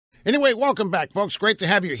Anyway, welcome back, folks. Great to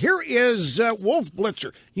have you. Here is Wolf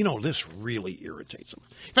Blitzer. You know, this really irritates him.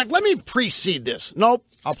 In fact, let me precede this. Nope,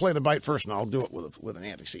 I'll play the bite first, and I'll do it with an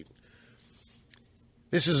antecedent.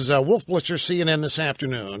 This is Wolf Blitzer, CNN this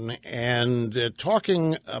afternoon, and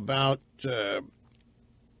talking about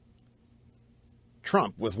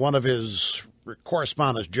Trump with one of his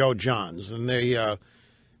correspondents, Joe Johns. And they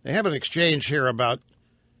have an exchange here about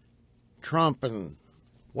Trump and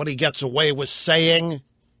what he gets away with saying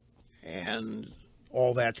and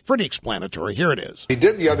all that's pretty explanatory. Here it is. He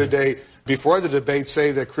did the other day, before the debate,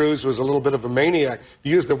 say that Cruz was a little bit of a maniac. He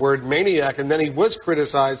used the word maniac, and then he was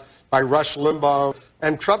criticized by Rush Limbaugh.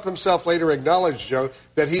 And Trump himself later acknowledged, Joe,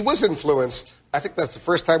 that he was influenced. I think that's the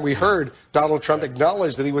first time we heard Donald Trump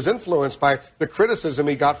acknowledge that he was influenced by the criticism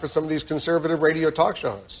he got for some of these conservative radio talk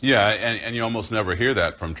shows. Yeah, and you almost never hear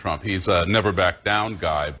that from Trump. He's a never back down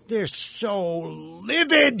guy. They're so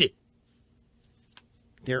livid.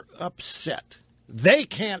 They're upset. They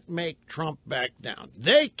can't make Trump back down.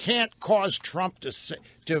 They can't cause Trump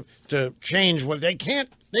to change what they can't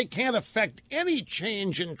affect any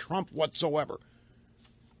change in Trump whatsoever.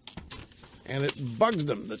 And it bugs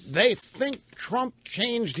them that they think Trump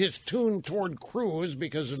changed his tune toward Cruz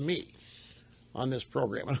because of me on this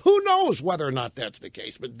program. And who knows whether or not that's the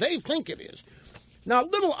case, but they think it is. Now, a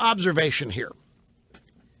little observation here.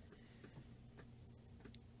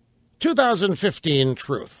 2015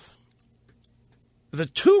 truth. The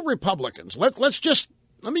two Republicans, let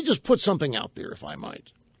me just put something out there, if I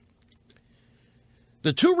might.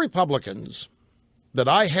 The two Republicans that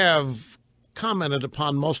I have commented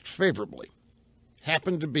upon most favorably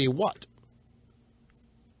happen to be what?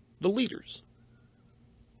 The leaders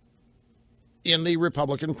in the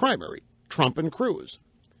Republican primary, Trump and Cruz.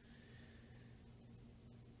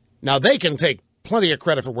 Now, they can take plenty of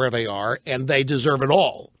credit for where they are, and they deserve it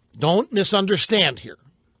all. Don't misunderstand here.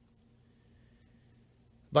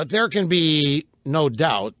 But there can be no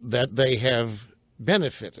doubt that they have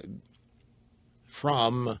benefited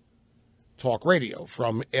from talk radio,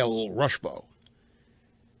 from El Rushbo.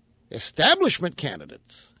 Establishment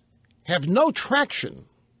candidates have no traction.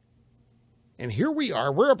 And here we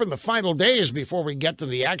are. We're up in the final days before we get to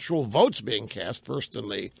the actual votes being cast, first in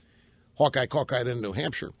the Hawkeye, then New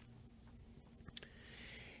Hampshire.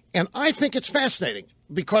 And I think it's fascinating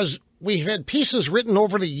because we've had pieces written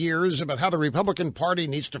over the years about how the Republican Party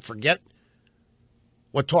needs to forget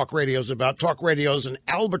what talk radio is about. Talk radio is an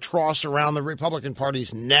albatross around the Republican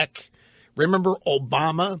Party's neck. Remember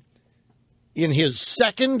Obama, in his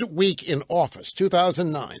second week in office,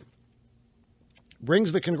 2009,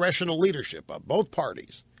 brings the congressional leadership of both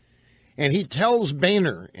parties, and he tells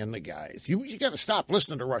Boehner and the guys, you got to stop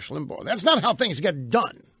listening to Rush Limbaugh. That's not how things get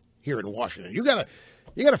done here in Washington. You got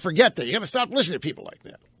to forget that. You got to stop listening to people like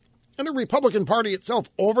that. And the Republican Party itself,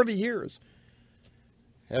 over the years,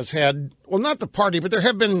 has had, well, not the party, but there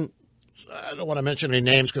have been, I don't want to mention any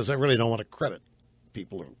names because I really don't want to credit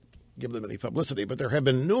people or give them any publicity, but there have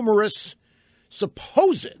been numerous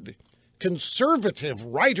supposed conservative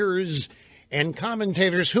writers and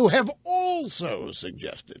commentators who have also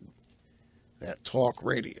suggested that talk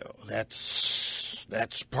radio,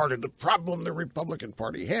 that's part of the problem the Republican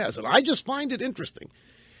Party has. And I just find it interesting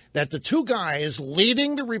that the two guys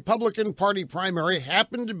leading the Republican Party primary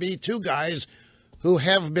happen to be two guys who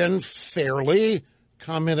have been fairly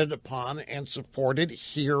commented upon and supported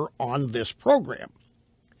here on this program.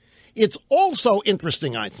 It's also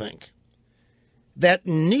interesting, I think, that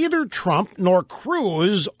neither Trump nor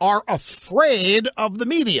Cruz are afraid of the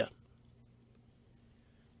media.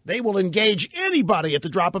 They will engage anybody at the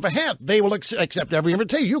drop of a hat. They will accept every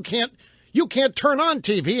invitation. You can't turn on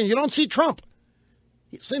TV and you don't see Trump.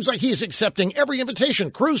 It seems like he's accepting every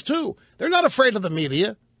invitation. Cruz, too. They're not afraid of the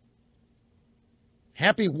media.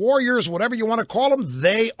 Happy warriors, whatever you want to call them,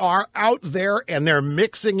 they are out there and they're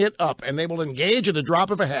mixing it up, and they will engage at the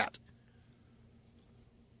drop of a hat.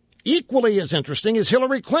 Equally as interesting is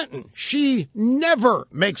Hillary Clinton. She never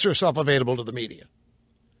makes herself available to the media.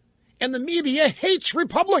 And the media hates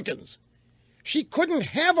Republicans. She couldn't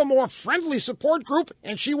have a more friendly support group,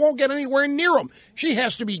 and she won't get anywhere near them. She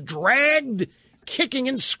has to be dragged kicking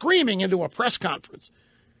and screaming into a press conference.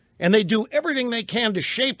 And they do everything they can to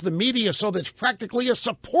shape the media so that it's practically a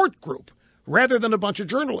support group rather than a bunch of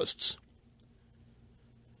journalists.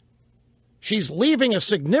 She's leaving a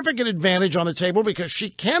significant advantage on the table because she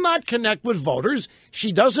cannot connect with voters.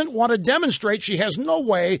 She doesn't want to demonstrate she has no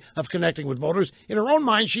way of connecting with voters. In her own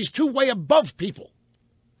mind, she's too way above people.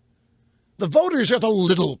 The voters are the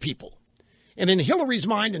little people. And in Hillary's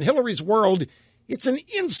mind, in Hillary's world, it's an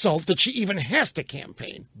insult that she even has to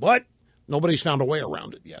campaign. But nobody's found a way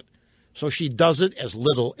around it yet. so she does it as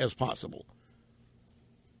little as possible.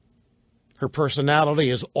 Her personality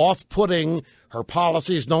is off-putting. Her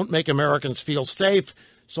policies don't make Americans feel safe,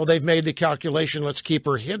 so they've made the calculation, let's keep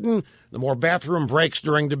her hidden. The more bathroom breaks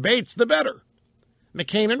during debates, the better.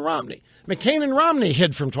 McCain and Romney. McCain and Romney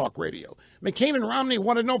hid from talk radio. McCain and Romney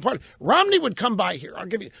wanted no part. Romney would come by here.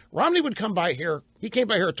 Romney would come by here. He came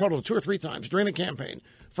by here a total of 2 or 3 times during the campaign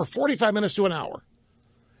for 45 minutes to an hour.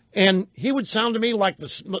 And he would sound to me like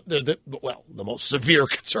the most severe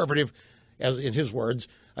conservative, as in his words,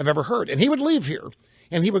 I've ever heard. And he would leave here,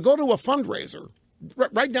 and he would go to a fundraiser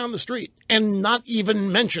right down the street and not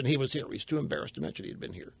even mention he was here. He's too embarrassed to mention he had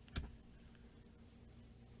been here.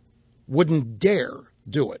 Wouldn't dare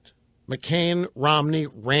do it. McCain, Romney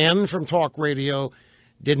ran from talk radio,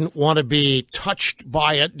 didn't want to be touched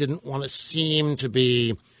by it, didn't want to seem to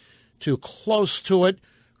be too close to it.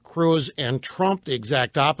 Cruz and Trump, the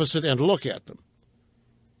exact opposite, and look at them.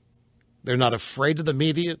 They're not afraid of the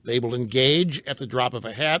media. They will engage at the drop of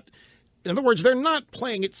a hat. In other words, they're not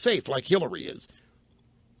playing it safe like Hillary is.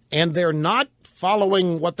 And they're not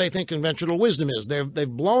following what they think conventional wisdom is. They've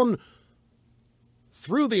blown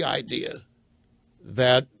through the idea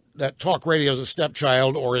that talk radio is a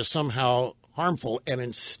stepchild or is somehow harmful, and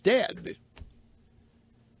instead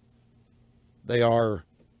they are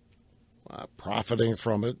profiting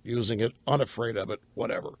from it, using it, unafraid of it,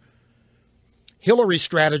 whatever. Hillary's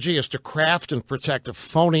strategy is to craft and protect a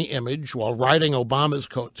phony image while riding Obama's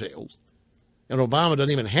coattails, and Obama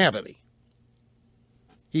doesn't even have any.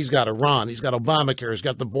 He's got Iran, he's got Obamacare, he's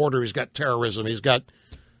got the border, he's got terrorism, he's got,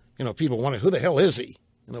 people wondering, who the hell is he?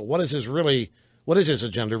 What is his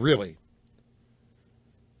agenda really?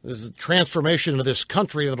 This transformation of this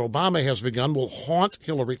country that Obama has begun will haunt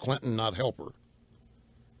Hillary Clinton, not help her.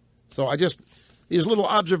 So these little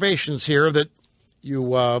observations here that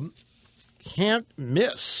you can't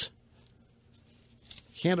miss,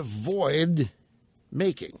 can't avoid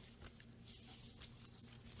making.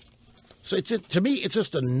 So to me, it's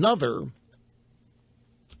just another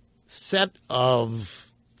set of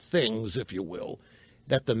things, if you will,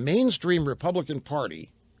 that the mainstream Republican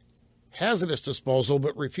Party has at its disposal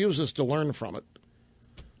but refuses to learn from it,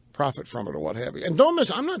 profit from it, or what have you. And don't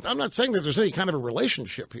miss, I'm not saying that there's any kind of a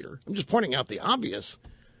relationship here. I'm just pointing out the obvious.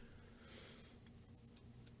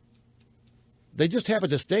 They just have a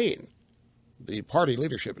disdain. The party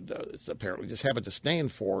leadership does apparently just have a disdain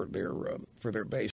for their base.